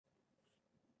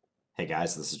Hey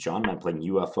guys, this is John, and I'm playing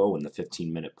UFO in the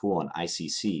 15-minute pool on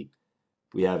ICC.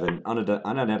 We have an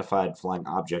unidentified flying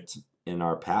object in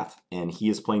our path, and he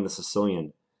is playing the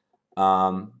Sicilian.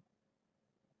 Um,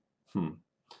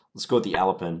 Let's go with the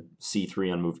Alpin,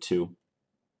 C3 on move 2.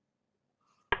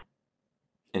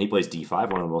 And he plays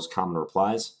D5, one of the most common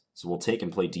replies. So we'll take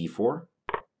and play D4.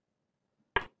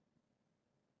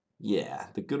 Yeah,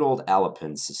 the good old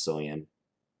Alpin Sicilian.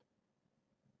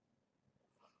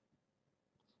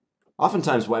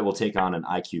 Oftentimes white will take on an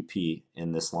IQP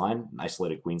in this line, an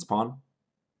isolated queen's pawn.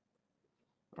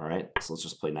 Alright, so let's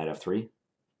just play knight f3.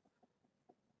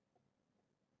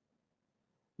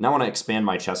 Now I want to expand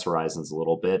my chess horizons a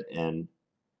little bit and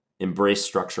embrace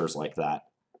structures like that.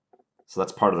 So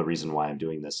that's part of the reason why I'm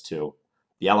doing this too.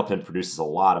 The Alpin produces a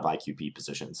lot of IQP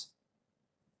positions.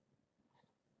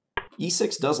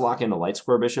 E6 does lock in a light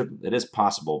square bishop. It is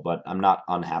possible, but I'm not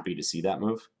unhappy to see that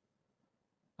move.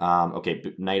 Okay,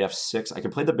 knight f6. I can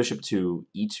play the bishop to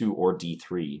e2 or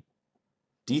d3.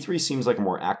 d3 seems like a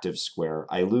more active square.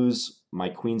 I lose my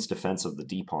queen's defense of the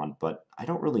d-pawn, but I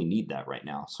don't really need that right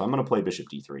now, so I'm going to play bishop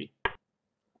d3.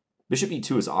 Bishop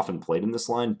e2 is often played in this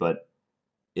line, but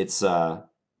it's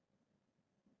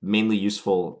mainly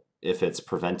useful if it's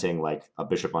preventing like a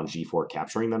bishop on g4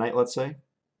 capturing the knight, let's say,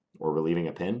 or relieving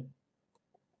a pin.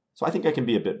 So I think I can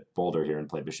be a bit bolder here and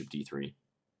play bishop d3.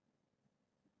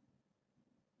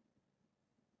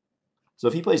 So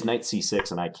if he plays knight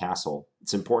c6 and I castle,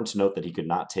 it's important to note that he could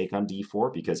not take on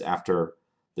d4 because after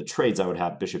the trades I would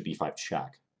have bishop b5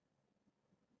 check.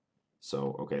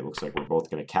 So, okay, looks like we're both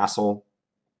going to castle.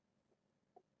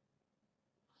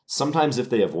 Sometimes if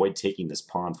they avoid taking this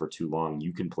pawn for too long,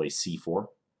 you can play c4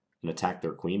 and attack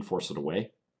their queen, force it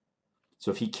away. So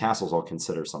if he castles, I'll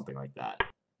consider something like that.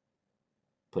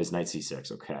 Plays knight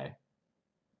c6, okay.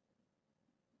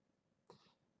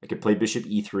 I could play bishop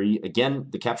e3. Again,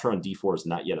 the capture on d4 is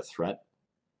not yet a threat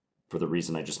for the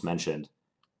reason I just mentioned.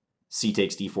 C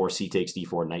takes d4, c takes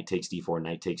d4, knight takes d4,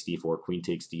 knight takes d4, queen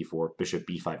takes d4, bishop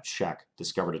b5 check,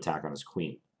 discovered attack on his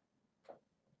queen.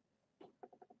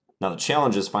 Now the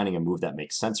challenge is finding a move that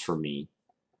makes sense for me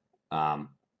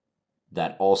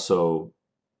that also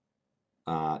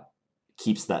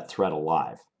keeps that threat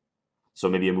alive. So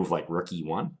maybe a move like rook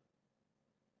e1.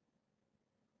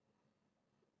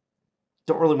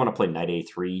 Don't really want to play knight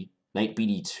a3. Knight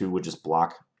bd2 would just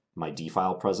block my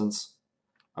d-file presence.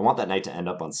 I want that knight to end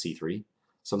up on c3.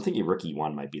 So I'm thinking rook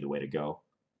e1 might be the way to go.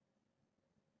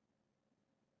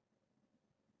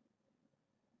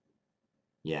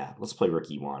 Yeah, let's play rook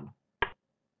e1.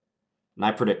 And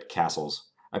I predict castles.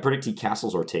 I predict he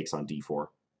castles or takes on d4.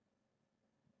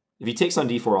 If he takes on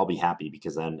d4, I'll be happy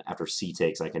because then after c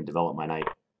takes, I can develop my knight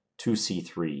to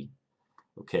c3.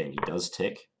 Okay, and he does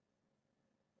take.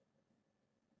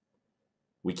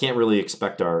 We can't really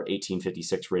expect our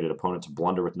 1856 rated opponent to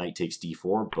blunder with knight takes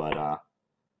d4, but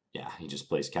yeah, he just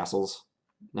plays castles.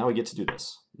 Now we get to do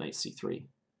this, knight c3.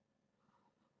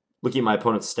 Looking at my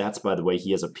opponent's stats, by the way,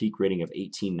 he has a peak rating of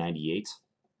 1898.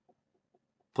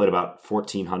 Played about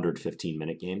 1,400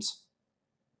 15-minute games.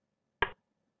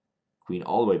 Queen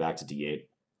all the way back to d8.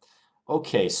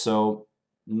 Okay, so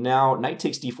now knight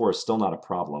takes d4 is still not a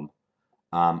problem.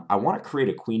 I want to create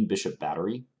a queen-bishop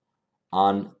battery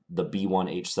on the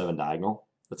b1 h7 diagonal.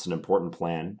 That's an important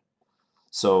plan.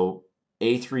 So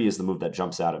a3 is the move that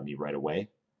jumps out at me right away,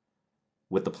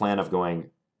 with the plan of going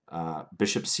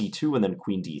bishop c2 and then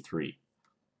queen d3.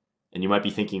 And you might be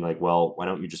thinking like, well, why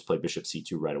don't you just play bishop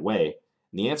c2 right away?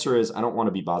 And the answer is I don't want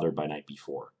to be bothered by knight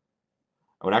b4.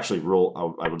 I would actually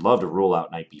I would love to rule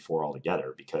out knight b4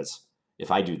 altogether, because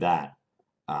if I do that,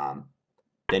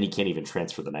 then he can't even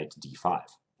transfer the knight to d5,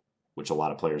 which a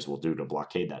lot of players will do to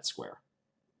blockade that square.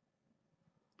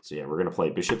 So yeah, we're going to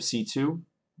play bishop c2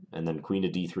 and then queen to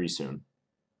d3 soon.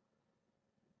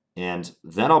 And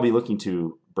then I'll be looking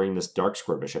to bring this dark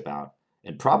square bishop out,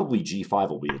 and probably g5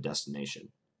 will be the destination.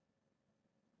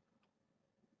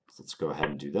 So let's go ahead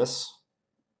and do this.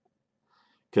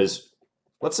 Because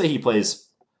let's say he plays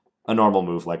a normal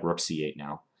move like rook c8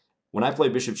 now. When I play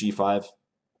bishop g5,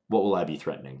 what will I be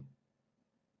threatening?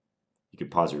 You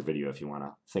could pause your video if you want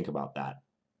to think about that.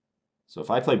 So if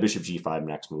I play bishop g5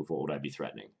 next move, what would I be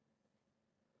threatening?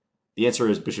 The answer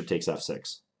is bishop takes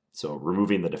f6, so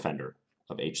removing the defender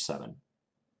of h7.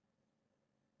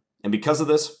 And because of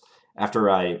this, after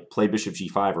I play bishop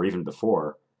g5 or even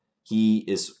before, he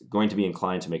is going to be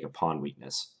inclined to make a pawn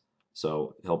weakness.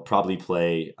 So he'll probably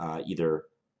play either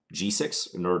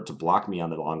g6 in order to block me on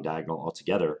the long diagonal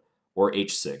altogether, or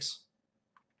h6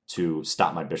 to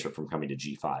stop my bishop from coming to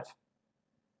g5.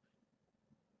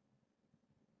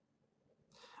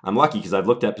 I'm lucky because I've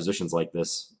looked at positions like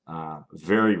this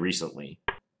very recently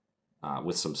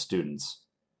with some students.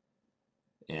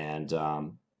 And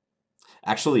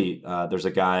actually, there's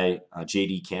a guy,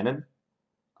 JD Cannon,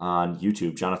 on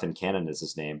YouTube. Jonathan Cannon is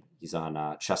his name. He's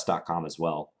on chess.com as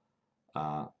well.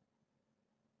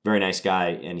 Very nice guy,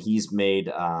 and he's made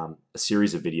a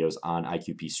series of videos on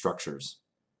IQP structures,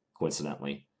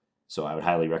 coincidentally. So I would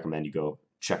highly recommend you go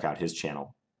check out his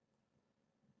channel.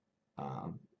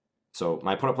 So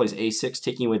my opponent plays a6,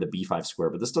 taking away the b5 square,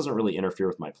 but this doesn't really interfere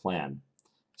with my plan.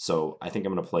 So I think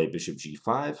I'm going to play bishop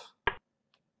g5,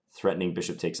 threatening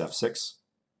bishop takes f6.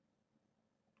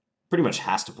 Pretty much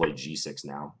has to play g6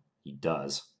 now. He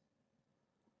does.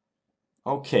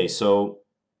 Okay, so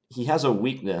he has a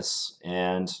weakness,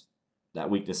 and that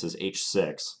weakness is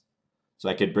h6. So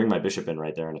I could bring my bishop in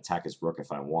right there and attack his rook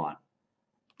if I want.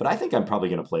 But I think I'm probably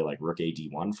going to play like rook a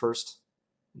d1 first.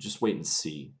 Just wait and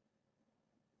see.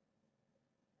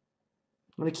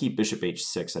 I'm going to keep bishop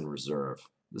h6 in reserve.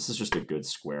 This is just a good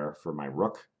square for my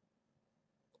rook.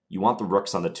 You want the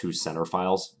rooks on the two center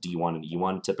files, d1 and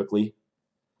e1 typically,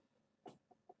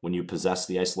 when you possess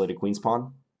the isolated queen's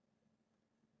pawn.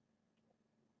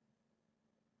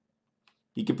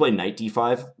 He could play knight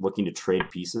d5, looking to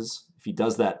trade pieces. If he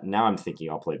does that, now I'm thinking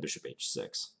I'll play bishop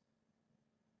h6.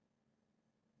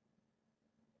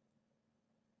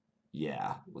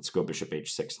 Yeah, let's go bishop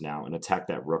h6 now and attack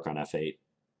that rook on f8.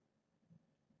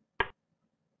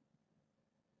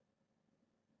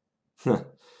 Yeah,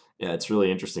 it's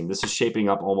really interesting. This is shaping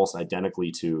up almost identically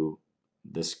to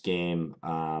this game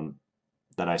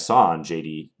that I saw on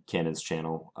JD Cannon's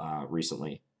channel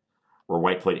recently, where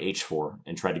white played h4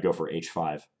 and tried to go for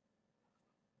h5.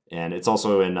 And it's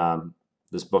also in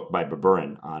this book by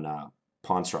Baburin on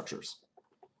pawn structures,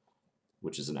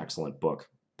 which is an excellent book,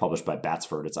 published by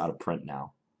Batsford. It's out of print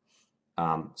now.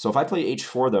 So if I play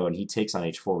h4, though, and he takes on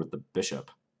h4 with the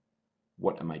bishop,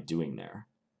 what am I doing there?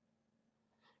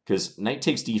 Because knight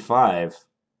takes d5,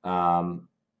 I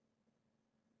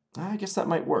guess that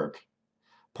might work.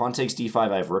 Pawn takes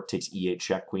d5, I have rook takes e8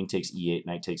 check, queen takes e8,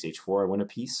 knight takes h4, I win a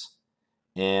piece.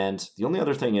 And the only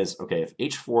other thing is, okay, if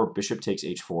h4, bishop takes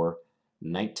h4,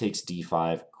 knight takes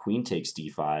d5, queen takes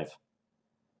d5,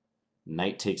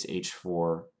 knight takes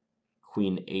h4,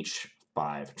 queen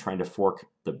h5, trying to fork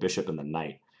the bishop and the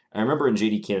knight. I remember in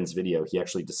JD Cannon's video, he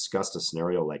actually discussed a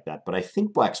scenario like that, but I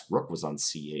think black's rook was on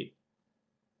c8.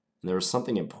 And there was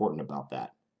something important about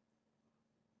that.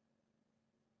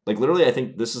 Like, literally, I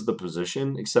think this is the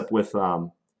position, except with,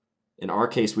 in our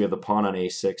case, we have the pawn on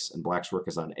a6 and black's rook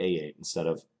is on a8 instead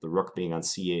of the rook being on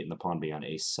c8 and the pawn being on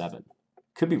a7.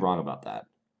 Could be wrong about that.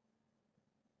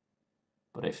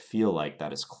 But I feel like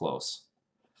that is close.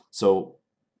 So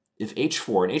if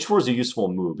h4, and h4 is a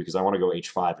useful move because I want to go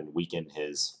h5 and weaken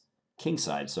his king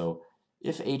side. So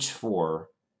if h4,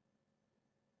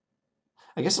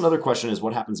 I guess another question is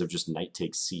what happens if just knight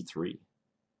takes c3?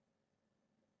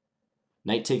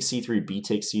 Knight takes c3, b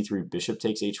takes c3, bishop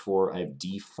takes h4, I have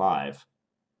d5,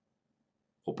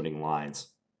 opening lines.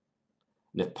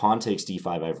 And if pawn takes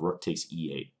d5, I have rook takes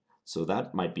e8. So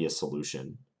that might be a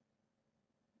solution.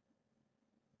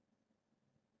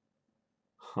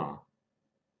 Huh.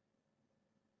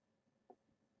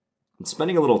 I'm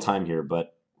spending a little time here,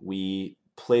 but we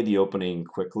play the opening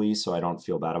quickly, so I don't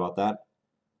feel bad about that.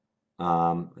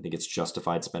 I think it's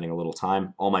justified spending a little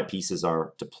time. All my pieces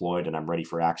are deployed and I'm ready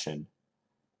for action.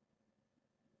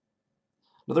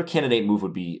 Another candidate move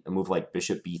would be a move like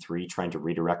bishop b3, trying to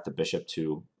redirect the bishop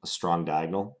to a strong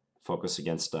diagonal, focus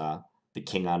against the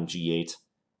king on g8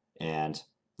 and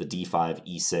the d5,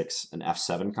 e6, and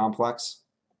f7 complex.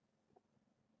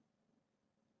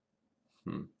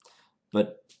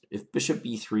 But if bishop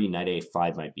b3, knight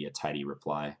a5 might be a tidy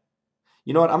reply.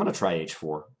 You know what? I'm going to try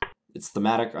h4. It's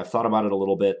thematic. I've thought about it a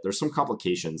little bit. There's some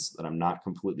complications that I'm not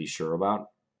completely sure about,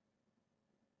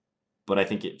 but I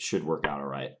think it should work out all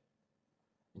right.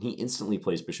 And he instantly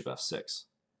plays bishop f6.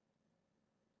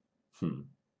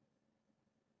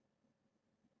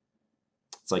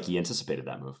 It's like he anticipated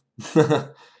that move.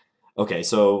 Okay,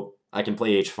 so I can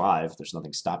play h5. There's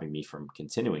nothing stopping me from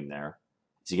continuing there.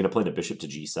 Is he going to play the bishop to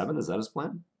g7? Is that his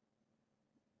plan?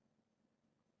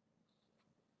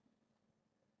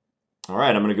 All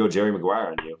right, I'm going to go Jerry Maguire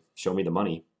on you. Show me the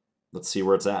money. Let's see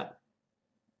where it's at.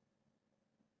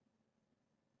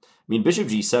 I mean, bishop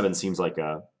g7 seems like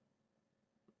a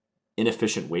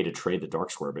inefficient way to trade the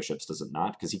dark square bishops, does it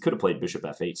not? Because he could have played bishop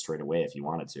f8 straight away if he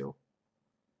wanted to.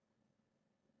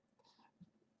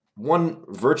 One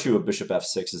virtue of bishop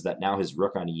f6 is that now his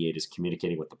rook on e8 is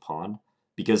communicating with the pawn.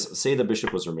 Because say the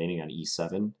bishop was remaining on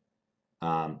e7,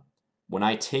 when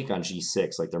I take on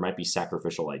g6, like there might be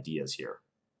sacrificial ideas here.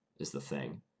 is the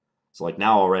thing. So like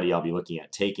now already I'll be looking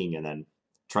at taking and then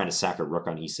trying to sack a rook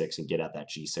on e6 and get at that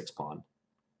g6 pawn.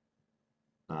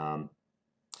 I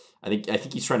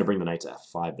think he's trying to bring the knight to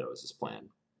f5 though, is his plan.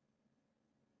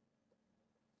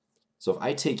 So if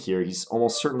I take here, he's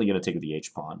almost certainly going to take with the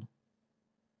h pawn.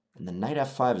 And the knight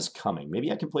f5 is coming.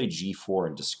 Maybe I can play g4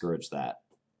 and discourage that.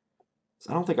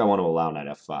 So I don't think I want to allow knight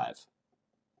f5. I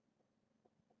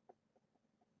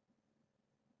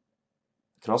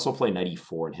could also play knight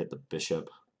e4 and hit the bishop.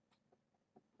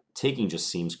 Taking just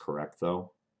seems correct,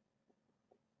 though.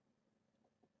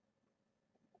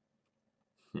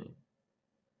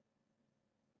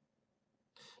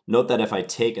 Note that if I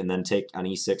take and then take on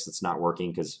e6, it's not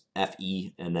working because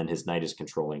fe, and then his knight is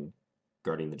controlling,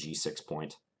 guarding the g6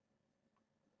 point.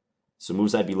 So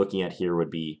moves I'd be looking at here would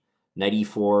be knight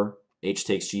e4, h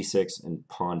takes g6, and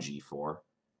pawn g4.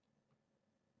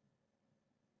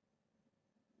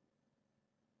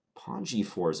 Pawn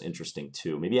g4 is interesting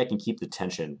too. Maybe I can keep the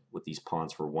tension with these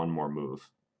pawns for one more move.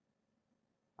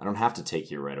 I don't have to take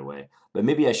here right away, but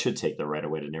maybe I should take there right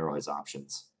away to narrow his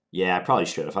options. Yeah, I probably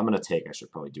should. If I'm going to take, I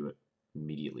should probably do it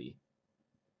immediately.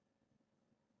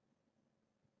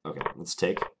 Okay, let's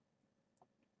take.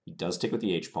 He does take with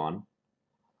the h-pawn.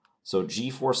 So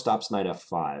g4 stops knight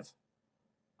f5.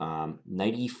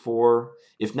 Knight e4.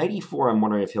 If knight e4, I'm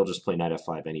wondering if he'll just play knight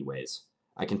f5 anyways.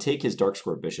 I can take his dark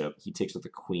square bishop. He takes with the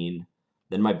queen.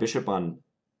 Then my bishop on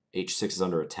h6 is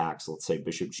under attack, so let's say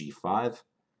bishop g5,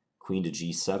 queen to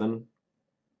g7.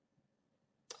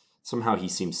 Somehow he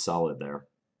seems solid there.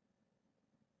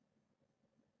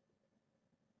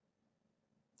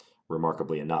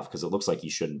 Remarkably enough, because it looks like he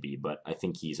shouldn't be, but I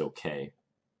think he's okay.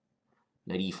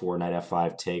 Knight e4, knight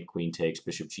f5, take, queen takes,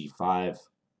 bishop g5.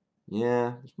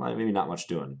 Yeah, there's maybe not much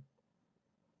doing.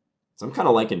 So I'm kind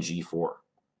of liking g4.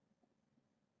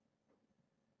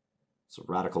 It's a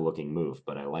radical looking move,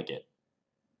 but I like it.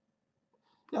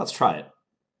 Yeah, let's try it.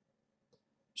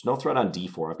 There's no threat on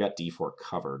d4. I've got d4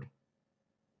 covered.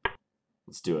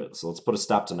 Let's do it. So let's put a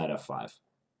stop to knight f5.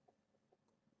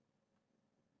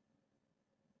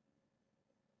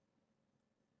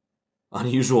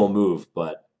 Unusual move,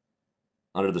 but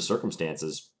under the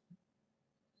circumstances,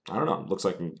 I don't know. It looks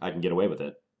like I can get away with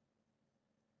it.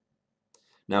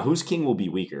 Now, whose king will be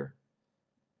weaker?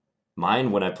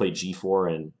 Mine when I play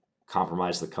g4 and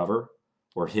compromise the cover,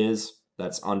 or his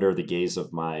that's under the gaze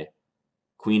of my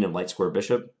queen and light square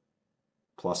bishop,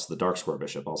 plus the dark square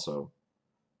bishop also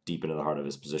deep into the heart of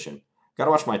his position. Got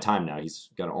to watch my time now. He's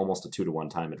got almost a 2-to-1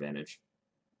 time advantage.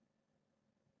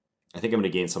 I think I'm going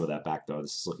to gain some of that back, though.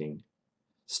 This is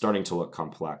starting to look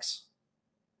complex.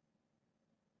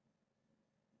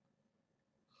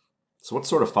 So what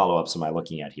sort of follow-ups am I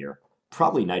looking at here?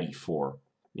 Probably knight e4. I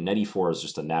mean, knight e4 is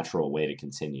just a natural way to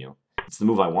continue. It's the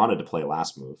move I wanted to play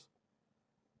last move.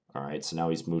 All right, so now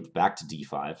he's moved back to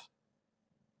d5.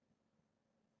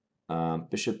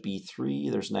 Bishop b3,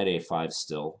 there's knight a5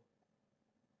 still.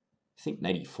 I think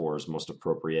knight e4 is most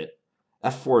appropriate.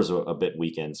 f4 is a bit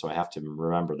weakened, so I have to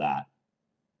remember that.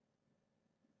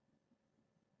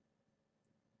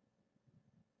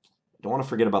 I don't want to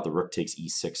forget about the rook takes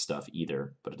e6 stuff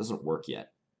either, but it doesn't work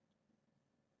yet.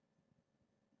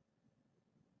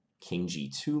 King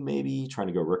g2 maybe, trying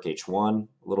to go rook h1,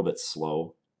 a little bit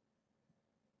slow.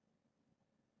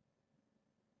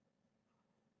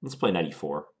 Let's play knight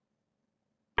e4.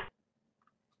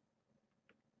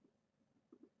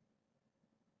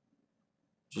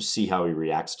 Just see how he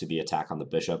reacts to the attack on the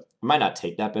bishop. I might not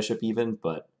take that bishop even,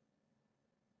 but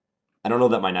I don't know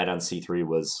that my knight on c3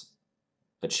 was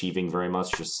achieving very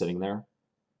much just sitting there.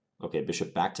 Okay,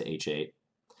 bishop back to h8.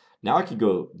 Now I could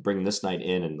go bring this knight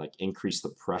in and like increase the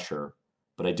pressure,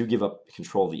 but I do give up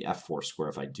control of the f4 square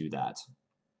if I do that.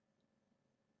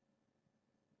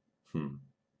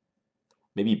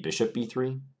 Maybe bishop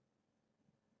b3?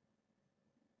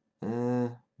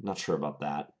 Not sure about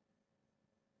that.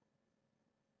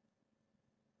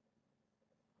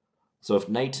 So if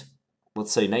knight,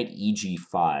 let's say knight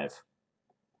eg5,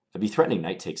 I'd be threatening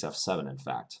knight takes f7, in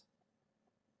fact.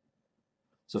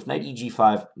 So if knight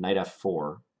eg5, knight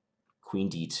f4, queen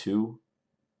d2,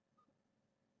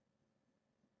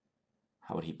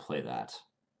 how would he play that?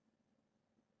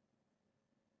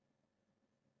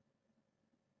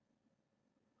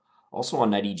 Also on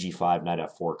knight eg5, knight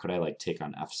f4, could I like take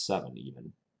on f7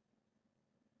 even?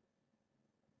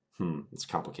 It's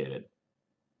complicated.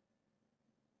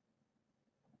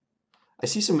 I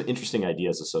see some interesting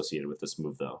ideas associated with this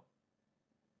move, though.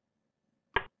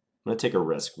 I'm going to take a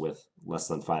risk with less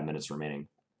than 5 minutes remaining.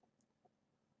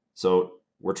 So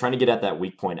we're trying to get at that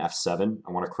weak point f7.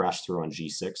 I want to crash through on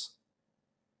g6.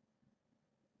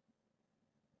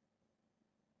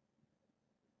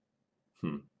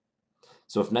 Hmm.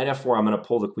 So if knight f4, I'm going to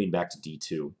pull the queen back to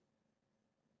d2.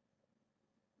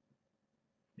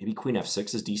 Maybe queen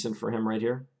f6 is decent for him right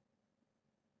here.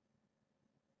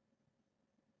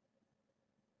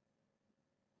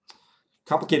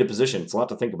 Complicated position. It's a lot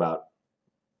to think about.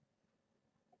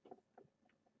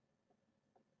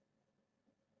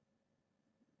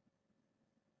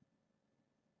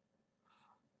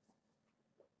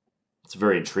 It's a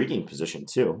very intriguing position,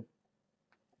 too.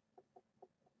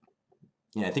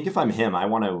 Yeah, I think if I'm him, I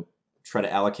want to try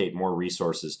to allocate more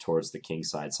resources towards the king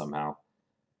side somehow.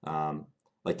 Um,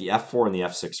 like the f4 and the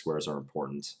f6 squares are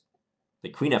important. The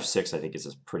queen f6, I think, is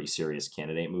a pretty serious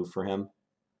candidate move for him.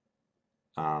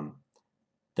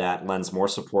 That lends more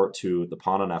support to the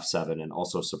pawn on f7 and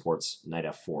also supports knight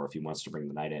f4 if he wants to bring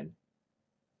the knight in.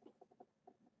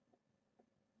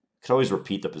 Could always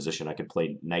repeat the position. I could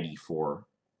play knight e4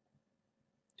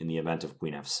 in the event of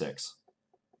queen f6.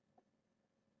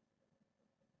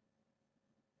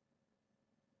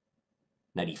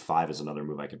 Knight e5 is another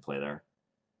move I could play there.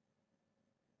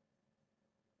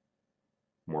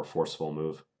 More forceful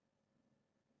move.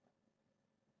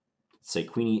 Let's say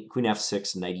queen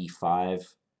f6, knight e5,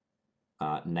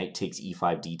 knight takes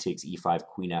e5, d takes e5,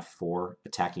 queen f4,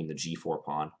 attacking the g4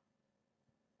 pawn.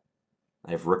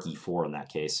 I have rook e4 in that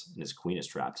case, and his queen is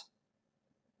trapped.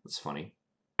 That's funny.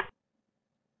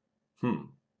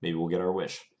 Maybe we'll get our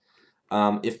wish.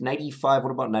 If knight e5,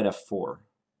 what about knight f4?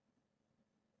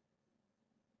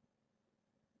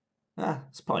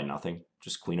 It's probably nothing.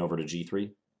 Just queen over to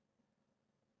g3.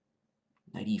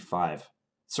 Knight e5.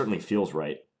 Certainly feels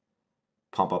right.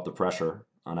 Pump up the pressure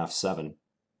on f7.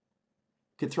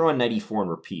 Could throw in knight e4 and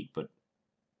repeat, but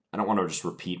I don't want to just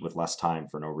repeat with less time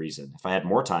for no reason. If I had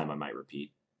more time, I might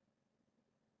repeat.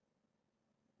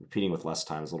 Repeating with less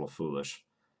time is a little foolish.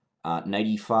 Knight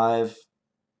e5,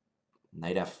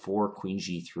 knight f4, queen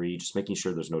g3, just making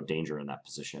sure there's no danger in that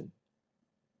position.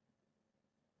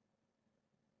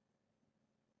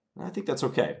 I think that's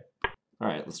okay. All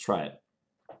right, let's try it.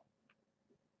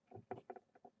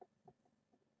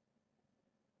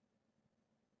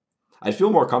 I'd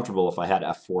feel more comfortable if I had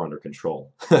f4 under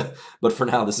control. But for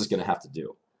now, this is going to have to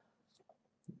do.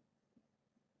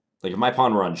 Like if my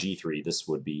pawn were on g3, this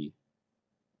would be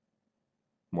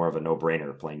more of a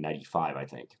no-brainer playing knight e5, I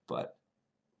think. But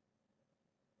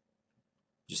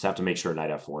just have to make sure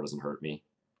knight f4 doesn't hurt me.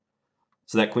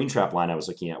 So that queen trap line I was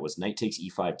looking at was knight takes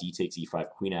e5, d takes e5,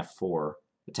 queen f4,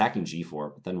 attacking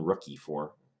g4, but then rook e4,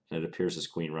 and it appears his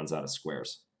queen runs out of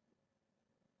squares.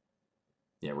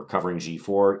 Yeah, we're covering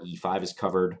g4, e5 is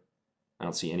covered. I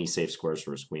don't see any safe squares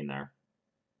for his queen there.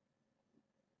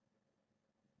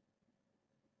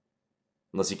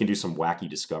 Unless he can do some wacky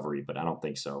discovery, but I don't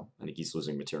think so. I think he's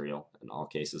losing material in all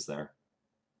cases there.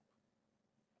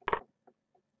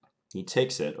 He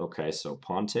takes it. Okay, so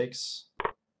pawn takes.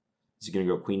 Is he going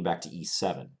to go queen back to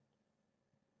e7?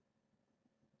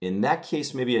 In that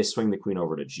case, maybe I swing the queen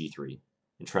over to g3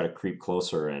 and try to creep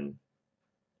closer and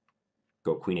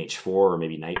go queen h4 or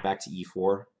maybe knight back to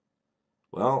e4.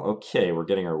 Well, okay, we're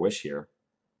getting our wish here.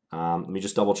 Let me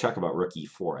just double check about rook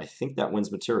e4. I think that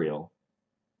wins material.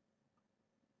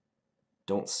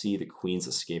 Don't see the queen's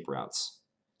escape routes.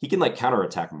 He can like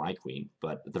counterattack my queen,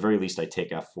 but at the very least I take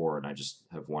f4 and I just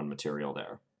have one material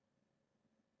there.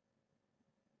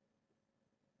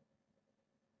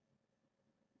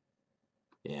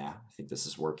 Yeah, I think this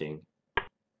is working.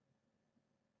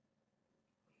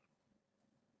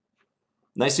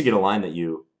 Nice to get a line that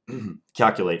you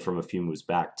calculate from a few moves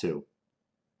back, too.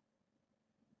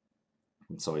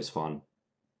 It's always fun.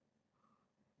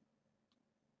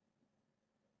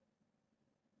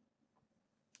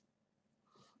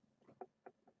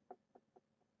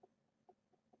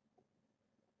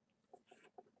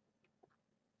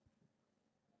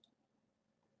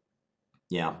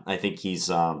 Yeah, I think he's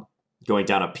going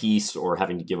down a piece or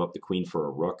having to give up the queen for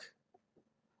a rook.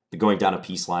 The going down a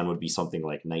piece line would be something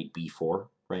like knight b4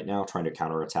 right now, trying to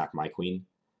counterattack my queen.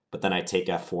 But then I take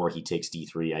f4, he takes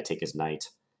d3, I take his knight.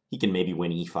 He can maybe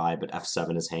win e5, but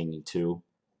f7 is hanging too.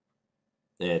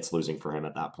 It's losing for him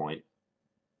at that point.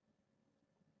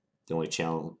 The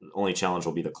only challenge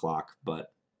will be the clock,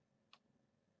 but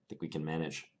I think we can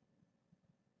manage.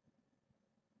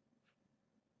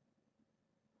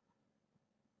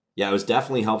 Yeah, I was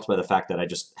definitely helped by the fact that I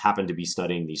just happened to be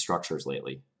studying these structures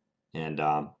lately. And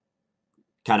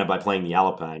kind of by playing the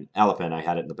Alpine, I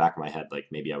had it in the back of my head, like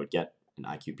maybe I would get an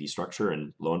IQP structure,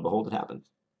 and lo and behold, it happened.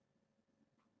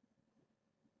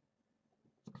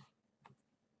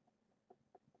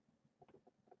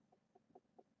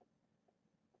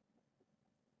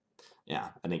 Yeah,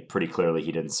 I think pretty clearly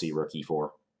he didn't see rook e4.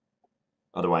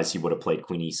 Otherwise, he would have played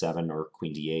queen e7 or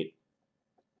queen d8.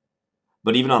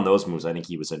 But even on those moves, I think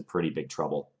he was in pretty big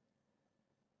trouble.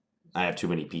 I have too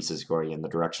many pieces going in the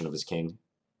direction of his king.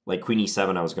 Like queen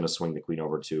e7, I was going to swing the queen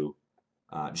over to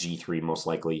g3 most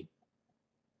likely.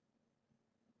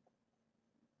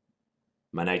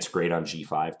 My knight's great on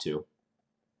g5 too.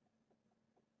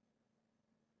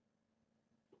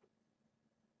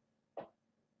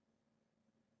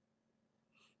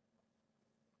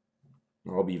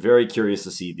 I'll be very curious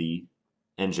to see the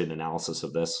engine analysis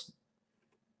of this.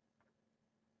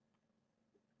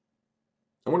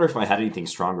 I wonder if I had anything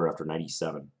stronger after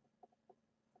 97.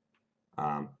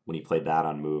 When he played that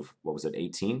on move, what was it,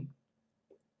 18?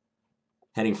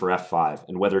 Heading for f5,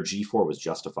 and whether g4 was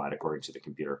justified according to the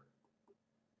computer.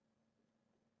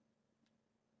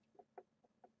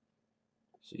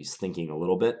 So he's thinking a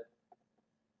little bit.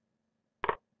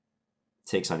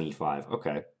 Takes on e5.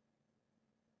 Okay.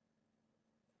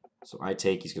 So I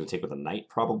take. He's going to take with a knight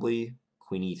probably.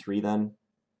 Queen e3 then.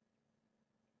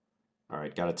 All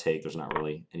right, got to take. There's not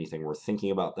really anything worth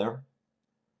thinking about there.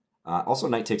 Also,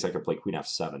 knight takes. I could play queen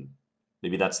f7.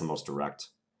 Maybe that's the most direct.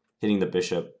 Hitting the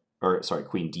bishop, or sorry,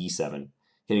 queen d7.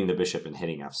 Hitting the bishop and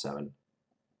hitting f7.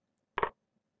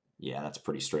 Yeah, that's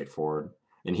pretty straightforward.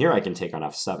 And here I can take on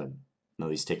f7. Now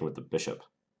he's taken with the bishop.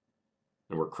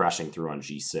 And we're crashing through on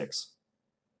g6.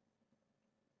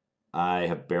 I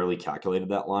have barely calculated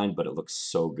that line, but it looks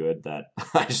so good that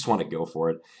I just want to go for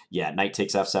it. Yeah, knight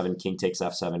takes f7, king takes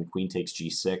f7, queen takes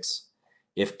g6.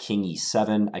 If king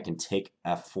e7, I can take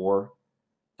f4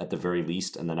 at the very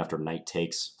least, and then after knight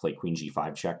takes, play queen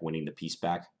g5 check, winning the piece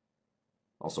back.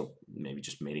 Also, maybe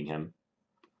just mating him.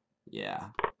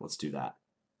 Yeah, let's do that.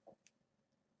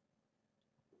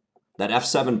 That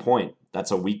f7 point,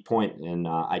 that's a weak point in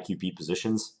IQP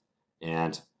positions,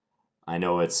 and I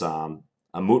know it's a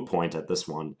moot point at this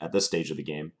stage of the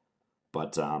game,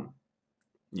 but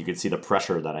you can see the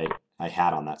pressure that I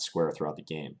had on that square throughout the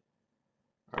game.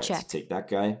 All right, Check. so take that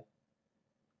guy.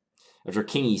 After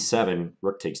king e7,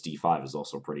 rook takes d5 is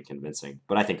also pretty convincing,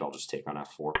 but I think I'll just take on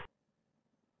f4.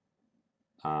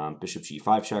 Bishop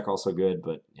g5 check, also good,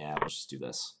 but yeah, let's just do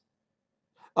this.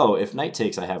 Oh, if knight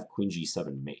takes, I have queen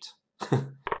g7 mate.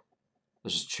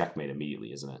 Let's just checkmate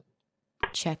immediately, isn't it?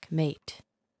 Checkmate.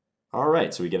 All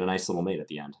right, so we get a nice little mate at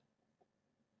the end.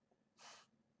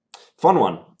 Fun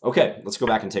one. Okay, let's go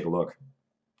back and take a look.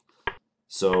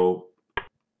 So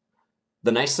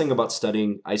the nice thing about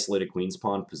studying isolated queen's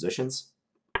pawn positions,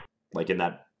 like in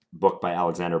that book by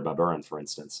Alexander Baburin, for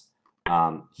instance,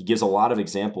 he gives a lot of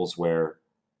examples where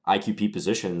IQP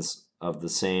positions of the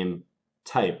same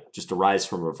type just arise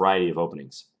from a variety of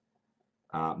openings.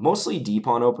 Mostly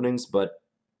d-pawn openings, but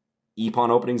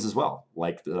e-pawn openings as well,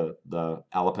 like the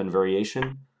Alapin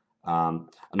variation.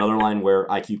 Another line where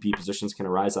IQP positions can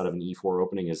arise out of an e4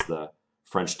 opening is the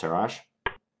French tirage.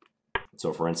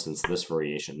 So for instance, this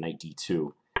variation, knight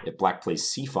d2, if black plays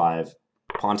c5,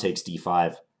 pawn takes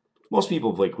d5. Most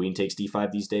people play queen takes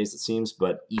d5 these days, it seems,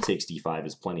 but e takes d5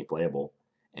 is plenty playable.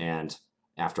 And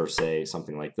after, say,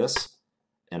 something like this,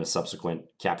 and a subsequent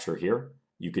capture here,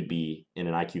 you could be in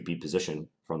an IQP position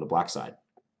from the black side.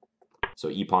 So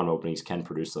e-pawn openings can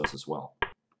produce those as well.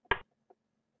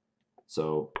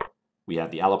 So we have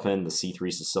the Alapin, the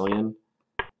c3 Sicilian.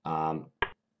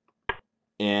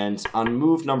 And on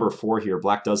move number 4 here,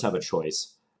 black does have a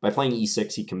choice. By playing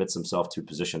e6, he commits himself to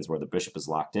positions where the bishop is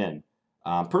locked in.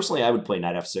 Personally, I would play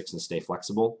knight f6 and stay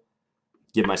flexible.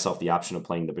 Give myself the option of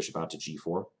playing the bishop out to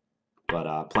g4.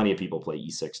 But plenty of people play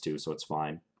e6 too, so it's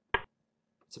fine.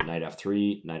 So knight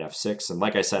f3, knight f6. And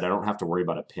like I said, I don't have to worry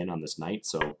about a pin on this knight,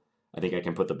 so I think I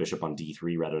can put the bishop on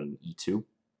d3 rather than e2.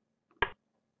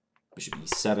 Bishop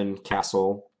e7,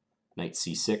 castle, knight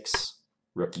c6,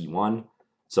 rook e1.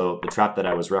 So the trap that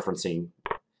I was referencing,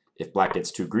 if black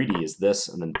gets too greedy, is this,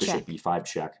 and then bishop e5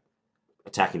 check,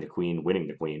 attacking the queen, winning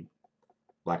the queen.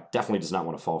 Black definitely does not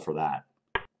want to fall for that.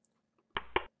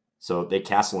 So they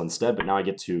castle instead, but now I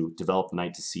get to develop the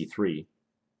knight to c3.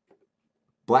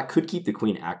 Black could keep the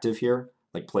queen active here,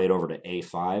 like play it over to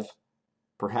a5,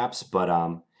 perhaps, but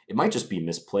it might just be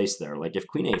misplaced there. Like if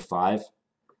queen a5,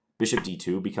 bishop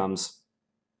d2 becomes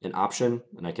an option,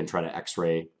 and I can try to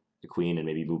x-ray the queen and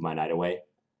maybe move my knight away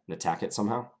and attack it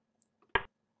somehow.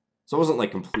 So I wasn't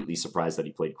like completely surprised that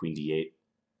he played queen d8.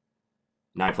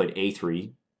 Now I played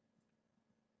a3.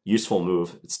 Useful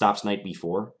move. It stops knight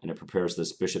b4, and it prepares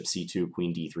this bishop c2,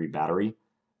 queen d3 battery.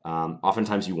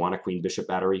 Oftentimes you want a queen bishop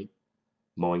battery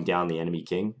mowing down the enemy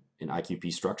king in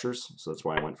IQP structures, so that's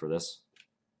why I went for this.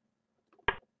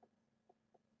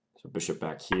 So bishop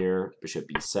back here, bishop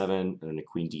b7, and then a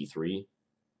queen d3.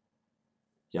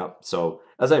 Yep. So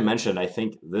as I mentioned, I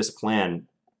think this plan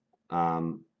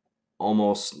um,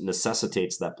 almost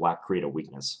necessitates that black create a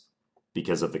weakness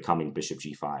because of the coming bishop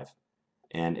g5.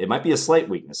 And it might be a slight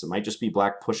weakness. It might just be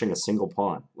black pushing a single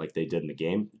pawn like they did in the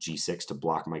game, g6 to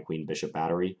block my queen bishop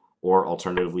battery, or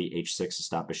alternatively h6 to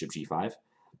stop bishop g5.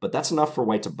 But that's enough for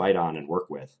white to bite on and work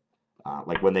with.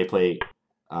 Like when they play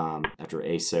after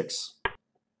a6,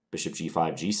 bishop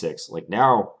g5, g6, like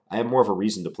now I have more of a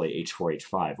reason to play h4,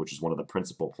 h5, which is one of the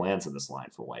principal plans in this line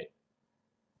for white.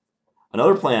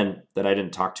 Another plan that I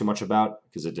didn't talk too much about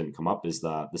because it didn't come up is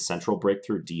the central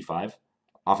breakthrough d5.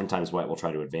 Oftentimes white will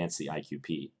try to advance the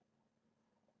IQP.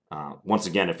 Once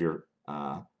again, if you're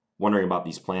wondering about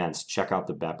these plans, check out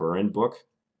the Baburin book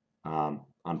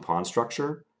on pawn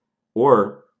structure,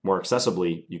 or more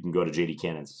accessibly, you can go to JD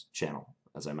Cannon's channel,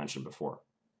 as I mentioned before.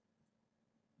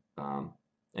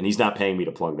 And he's not paying me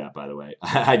to plug that, by the way.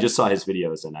 I just saw his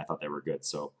videos and I thought they were good.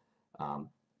 So,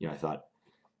 I thought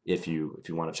if you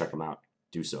want to check them out,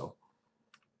 do so.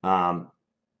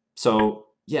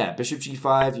 Yeah, bishop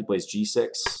g5, he plays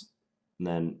g6, and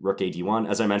then rook a d1.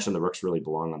 As I mentioned, the rooks really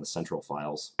belong on the central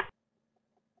files.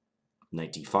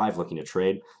 Knight d5, looking to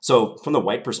trade. So from the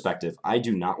white perspective, I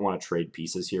do not want to trade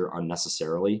pieces here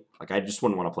unnecessarily. Like I just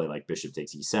wouldn't want to play like bishop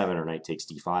takes e7 or knight takes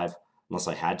d5 unless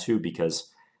I had to, because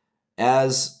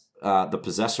as the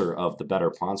possessor of the better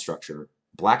pawn structure,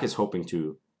 black is hoping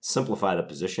to simplify the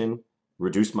position,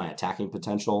 reduce my attacking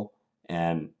potential,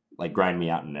 and like grind me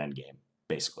out in an endgame,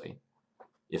 basically.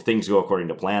 If things go according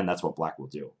to plan, that's what black will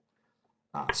do.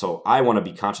 So I want to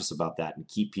be conscious about that and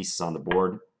keep pieces on the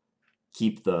board,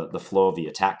 keep the flow of the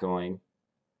attack going.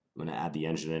 I'm going to add the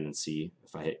engine in and see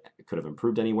if I could have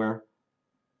improved anywhere.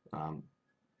 But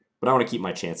I want to keep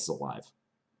my chances alive.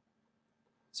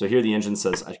 So here the engine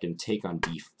says I can take on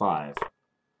d5.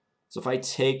 So if I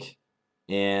take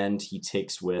and he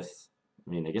takes with,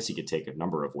 I guess he could take a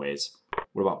number of ways.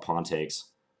 What about pawn takes?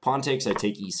 Pawn takes, I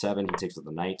take e7, he takes with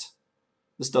the knight.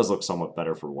 This does look somewhat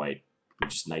better for white.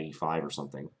 Just knight e5 or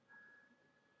something.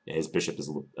 Yeah, his bishop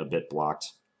is a bit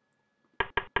blocked.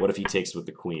 What if he takes with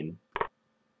the queen?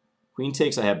 Queen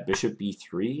takes, I have bishop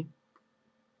b3.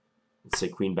 Let's say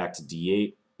queen back to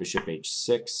d8, bishop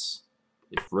h6.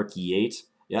 If rook e8,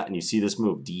 yeah, and you see this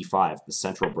move, d5, the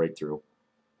central breakthrough.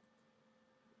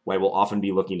 White will often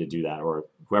be looking to do that, or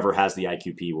whoever has the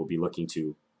IQP will be looking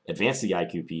to advance the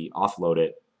IQP, offload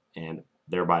it, and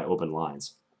thereby open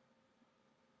lines.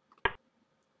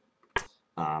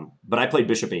 But I played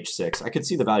bishop h6. I could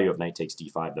see the value of knight takes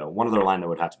d5, though. One other line that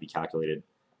would have to be calculated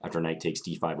after knight takes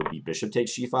d5 would be bishop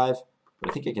takes g5. But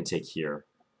I think I can take here.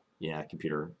 Yeah,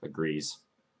 computer agrees.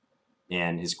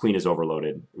 And his queen is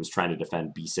overloaded. It was trying to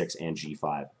defend b6 and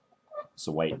g5.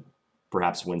 So white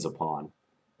perhaps wins a pawn.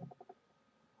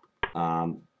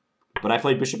 But I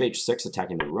played bishop h6,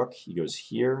 attacking the rook. He goes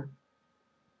here.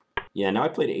 Yeah, now I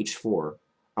played h4.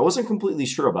 I wasn't completely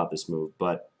sure about this move,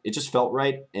 but it just felt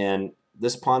right, and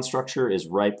this pawn structure is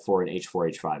ripe for an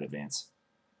h4, h5 advance.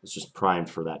 It's just primed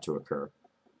for that to occur.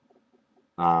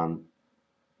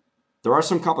 There are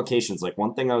some complications. Like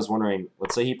one thing I was wondering,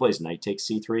 let's say he plays knight takes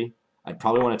c3. I'd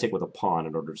probably want to take with a pawn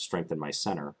in order to strengthen my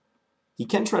center. He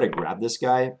can try to grab this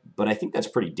guy, but I think that's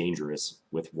pretty dangerous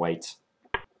with white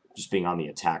just being on the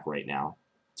attack right now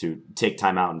to take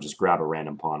time out and just grab a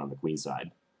random pawn on the queen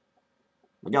side.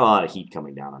 I got a lot of heat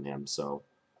coming down on him, so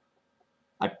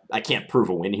I can't prove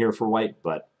a win here for white,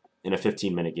 but in a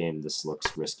 15-minute game, this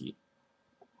looks risky.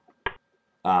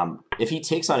 If he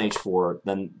takes on h4,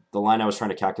 then the line I was trying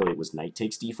to calculate was knight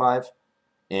takes d5.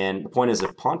 And the point is,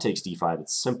 if pawn takes d5,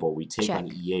 it's simple. We take on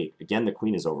e8. Again, the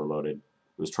queen is overloaded.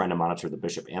 It was trying to monitor the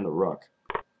bishop and the rook.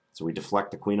 So we deflect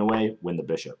the queen away, win the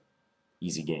bishop.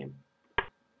 Easy game.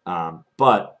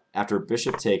 But after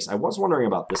bishop takes, I was wondering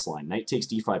about this line. Knight takes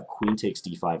d5, queen takes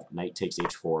d5, knight takes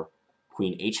h4,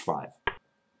 queen h5.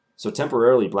 So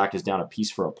temporarily, black is down a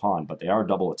piece for a pawn, but they are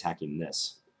double attacking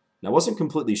this. And I wasn't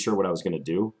completely sure what I was going to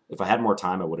do. If I had more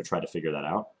time, I would have tried to figure that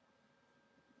out.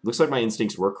 Looks like my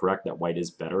instincts were correct that white is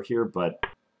better here, but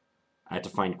I had to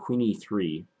find queen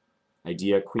e3.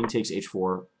 Idea, queen takes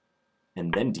h4,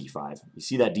 and then d5. You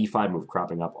see that d5 move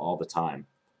cropping up all the time.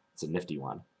 It's a nifty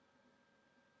one.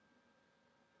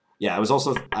 Yeah, it was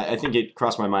also, I think it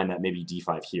crossed my mind that maybe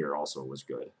d5 here also was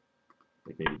good.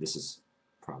 Like maybe this is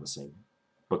promising.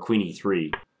 But queen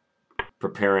e3,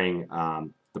 preparing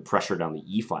the pressure down the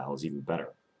e file is even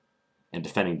better. And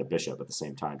defending the bishop at the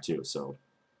same time too. So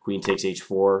queen takes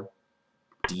h4,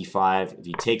 d5. If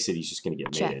he takes it, he's just going to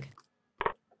get mated.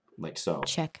 Like so.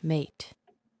 Checkmate.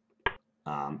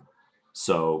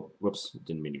 So, whoops,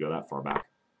 didn't mean to go that far back.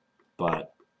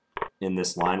 But in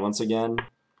this line once again,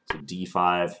 so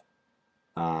d5,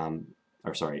 Um,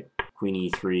 or sorry, queen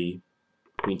e3,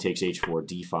 queen takes h4,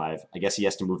 d5. I guess he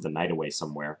has to move the knight away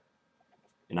somewhere.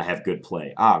 And I have good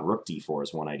play. Ah, rook d4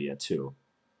 is one idea too.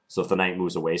 So if the knight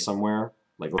moves away somewhere,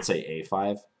 like let's say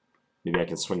a5, maybe I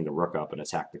can swing the rook up and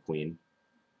attack the queen.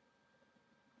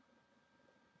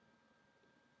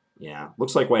 Yeah,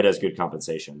 looks like white has good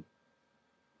compensation,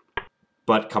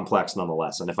 but complex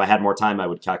nonetheless. And if I had more time, I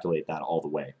would calculate that all the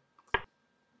way.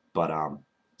 But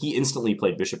he instantly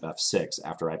played bishop f6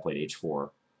 after I played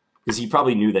h4, because he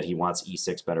probably knew that he wants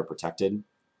e6 better protected.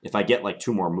 If I get like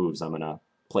 2 more moves, I'm going to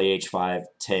play h5,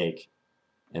 take,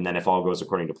 and then if all goes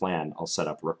according to plan, I'll set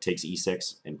up rook takes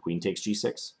e6 and queen takes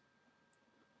g6.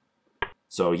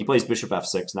 So he plays bishop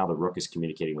f6. Now the rook is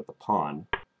communicating with the pawn.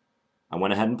 I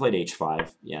went ahead and played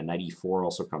h5. Yeah, knight e4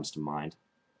 also comes to mind.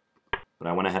 But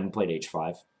I went ahead and played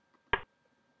h5.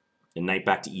 And knight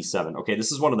back to e7. Okay, this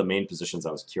is one of the main positions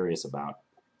I was curious about.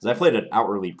 Because I played an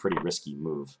outwardly pretty risky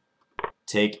move.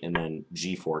 Take and then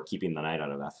g4, keeping the knight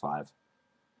out of f5.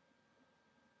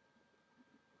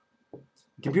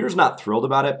 The computer's not thrilled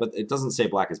about it, but it doesn't say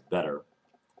black is better.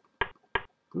 I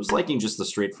was liking just the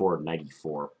straightforward knight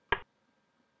e4.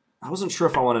 I wasn't sure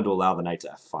if I wanted to allow the knight to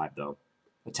f5, though,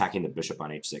 attacking the bishop on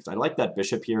h6. I like that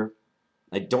bishop here.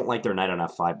 I don't like their knight on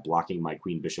f5 blocking my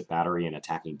queen-bishop battery and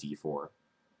attacking d4.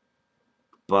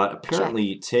 But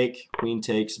apparently, take, queen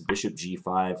takes, bishop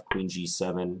g5, queen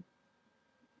g7,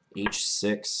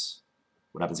 h6.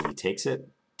 What happens if he takes it?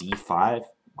 d5?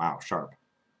 Wow, sharp.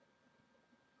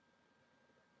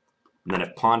 And then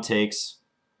if pawn takes,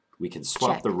 we can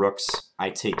swap the rooks. I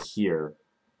take here.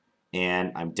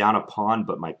 And I'm down a pawn,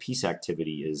 but my piece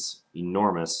activity is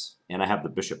enormous, and I have the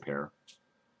bishop pair.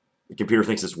 The computer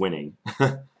thinks it's winning.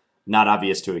 Not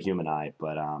obvious to a human eye,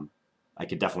 but I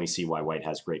could definitely see why white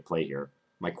has great play here.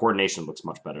 My coordination looks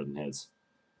much better than his.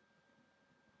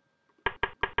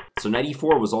 So knight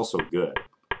e4 was also good.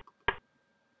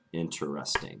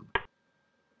 Interesting.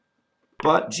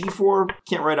 But g4,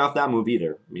 can't write off that move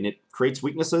either. I mean, it creates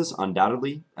weaknesses,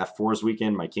 undoubtedly. f4 is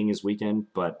weakened, my king is weakened,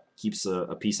 but keeps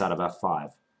a piece out of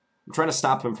f5. I'm trying to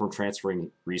stop him from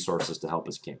transferring resources to help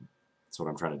his king. That's what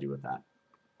I'm trying to do with that.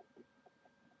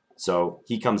 So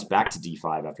he comes back to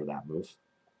d5 after that move.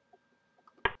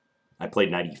 I played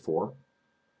knight e4.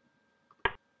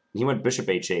 He went bishop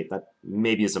h8. That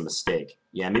maybe is a mistake.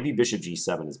 Yeah, maybe bishop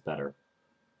g7 is better.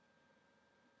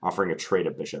 Offering a trade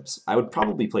of bishops. I would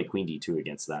probably play queen d2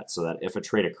 against that, so that if a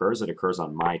trade occurs, it occurs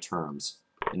on my terms,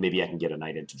 and maybe I can get a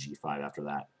knight into g5 after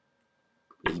that.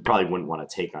 He probably wouldn't want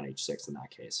to take on h6 in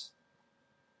that case.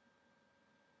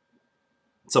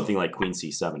 Something like queen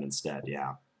c7 instead,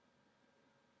 yeah.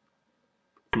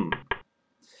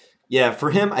 Yeah, for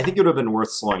him, I think it would have been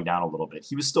worth slowing down a little bit.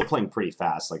 He was still playing pretty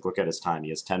fast. Like, look at his time. He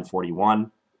has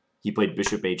 10:41. He played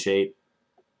bishop h8.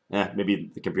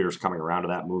 Maybe the computer's coming around to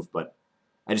that move, but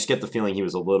I just get the feeling he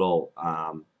was a little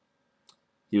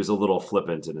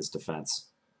flippant in his defense.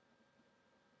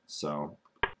 So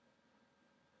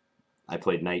I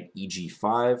played knight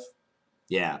eg5.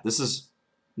 Yeah, this is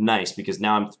nice because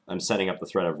now I'm setting up the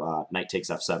threat of knight takes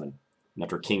f7. And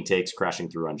after king takes, crashing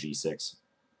through on g6.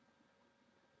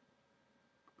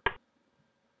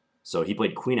 So he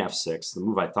played queen f6, the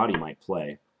move I thought he might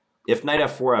play. If knight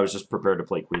f4, I was just prepared to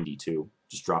play queen d2,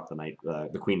 just drop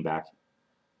the queen back.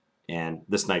 And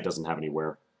this knight doesn't have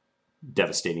anywhere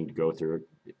devastating to go to.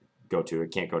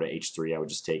 It can't go to h3. I would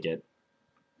just take it.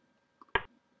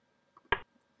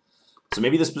 So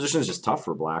maybe this position is just tough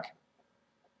for black.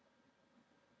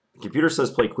 The computer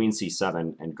says play queen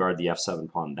c7 and guard the f7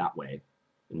 pawn that way,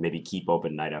 and maybe keep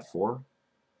open knight f4.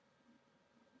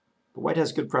 But white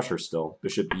has good pressure still.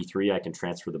 Bishop b3, I can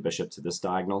transfer the bishop to this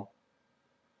diagonal.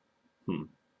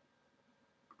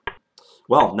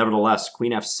 Well, nevertheless,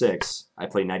 queen f6, I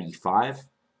play knight e5.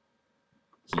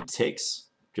 He takes,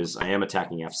 because I am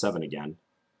attacking f7 again.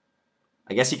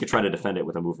 I guess he could try to defend it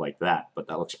with a move like that, but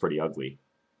that looks pretty ugly.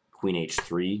 Queen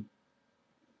h3.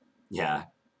 Yeah.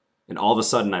 And all of a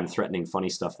sudden, I'm threatening funny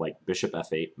stuff like bishop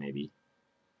f8, maybe.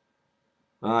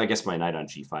 I guess my knight on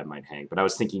g5 might hang, but I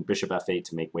was thinking bishop f8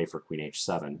 to make way for queen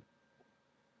h7.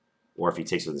 Or if he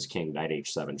takes with his king, knight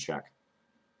h7 check.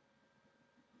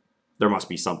 There must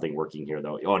be something working here,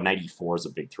 though. Oh, knight e4 is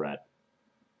a big threat.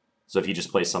 So if you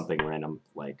just play something random,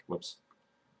 like, rook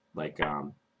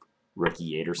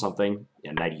e8 or something,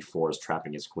 and knight e4 is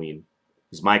trapping his queen.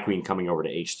 Because my queen coming over to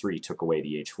h3 took away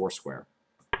the h4 square.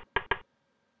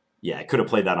 Yeah, I could have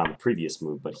played that on the previous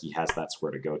move, but he has that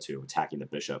square to go to, attacking the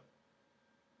bishop.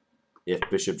 If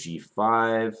bishop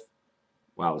g5...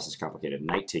 Wow, this is complicated.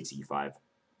 Knight takes e5.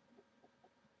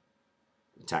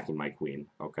 Attacking my queen.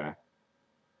 Okay.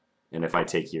 And if I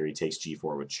take here, he takes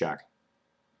g4 with check.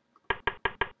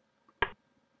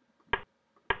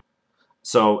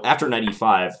 So after knight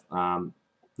e5,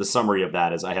 the summary of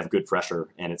that is I have good pressure,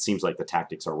 and it seems like the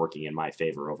tactics are working in my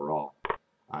favor overall.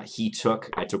 He took,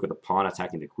 I took with the pawn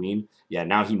attacking the queen. Yeah,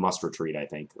 now he must retreat, I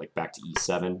think, like back to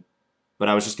e7. But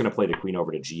I was just going to play the queen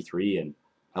over to g3, and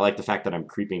I like the fact that I'm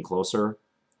creeping closer.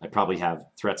 I probably have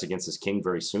threats against his king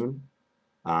very soon.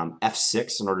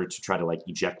 F6 in order to try to like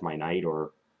eject my knight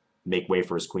or make way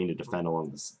for his queen to defend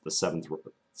along the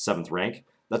seventh rank.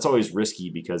 That's always risky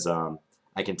because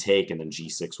I can take and then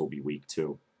g6 will be weak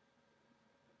too.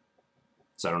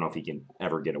 So I don't know if he can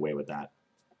ever get away with that.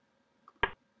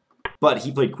 But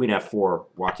he played queen f4,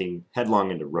 walking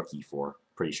headlong into rook e4.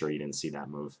 Pretty sure he didn't see that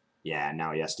move. Yeah,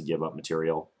 now he has to give up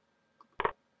material.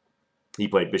 He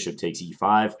played bishop takes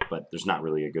e5, but there's not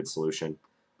really a good solution.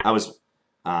 I was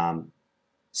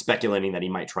speculating that he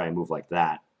might try a move like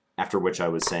that, after which I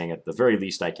was saying at the very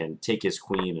least I can take his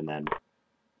queen and then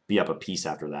be up a piece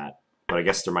after that. But I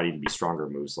guess there might even be stronger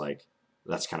moves like,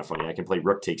 that's kind of funny, I can play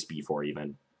rook takes b4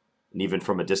 even. And even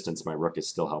from a distance, my rook is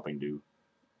still helping to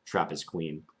trap his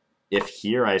queen. If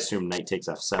here, I assume knight takes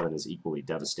f7 is equally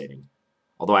devastating.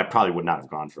 Although I probably would not have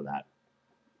gone for that.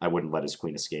 I wouldn't let his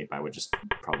queen escape. I would just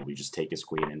probably just take his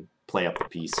queen and play up the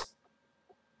piece.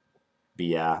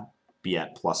 Be at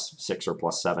 +6 or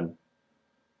 +7.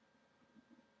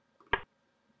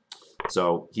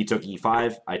 So he took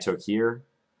e5. I took here.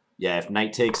 Yeah, if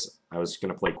knight takes, I was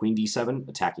going to play queen d7,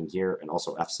 attacking here, and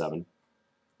also f7.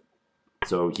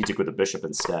 So he took with the bishop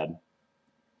instead.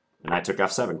 And I took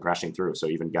f7, crashing through. So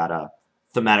even got a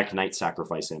thematic knight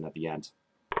sacrifice in at the end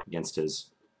against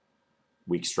his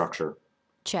weak structure.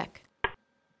 Check.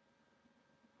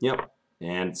 Yep,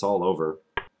 and it's all over.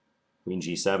 Queen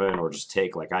g7, or just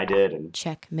take like I did, and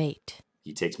checkmate.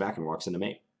 He takes back and walks into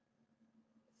mate.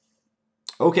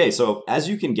 Okay, so as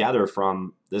you can gather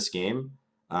from this game,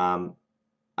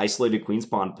 isolated queen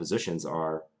pawn positions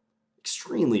are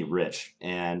extremely rich,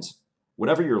 and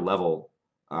whatever your level,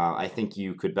 I think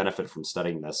you could benefit from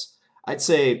studying this. I'd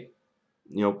say,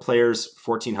 players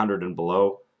 1400 and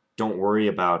below, don't worry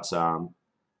about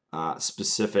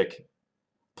specific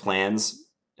plans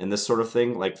and this sort of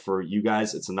thing. Like for you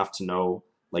guys, it's enough to know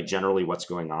like generally what's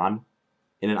going on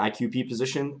in an IQP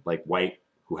position. Like white,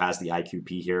 who has the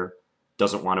IQP here,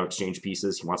 doesn't want to exchange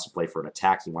pieces. He wants to play for an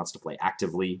attack. He wants to play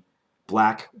actively.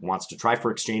 Black wants to try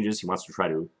for exchanges. He wants to try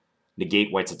to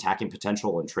negate white's attacking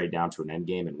potential and trade down to an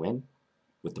endgame and win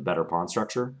with the better pawn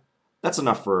structure. That's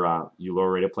enough for you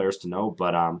lower rated players to know,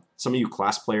 but some of you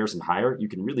class players and higher, you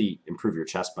can really improve your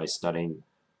chess by studying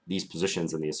these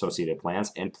positions and the associated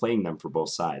plans and playing them for both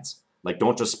sides. Like,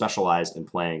 don't just specialize in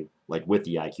playing like with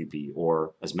the IQP,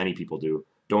 or as many people do,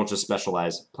 don't just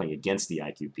specialize playing against the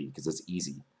IQP because it's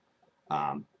easy.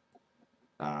 Try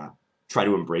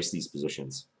to embrace these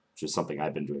positions, which is something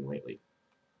I've been doing lately.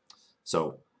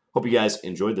 So hope you guys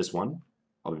enjoyed this one.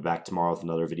 I'll be back tomorrow with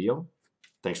another video.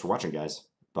 Thanks for watching, guys.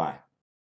 Bye.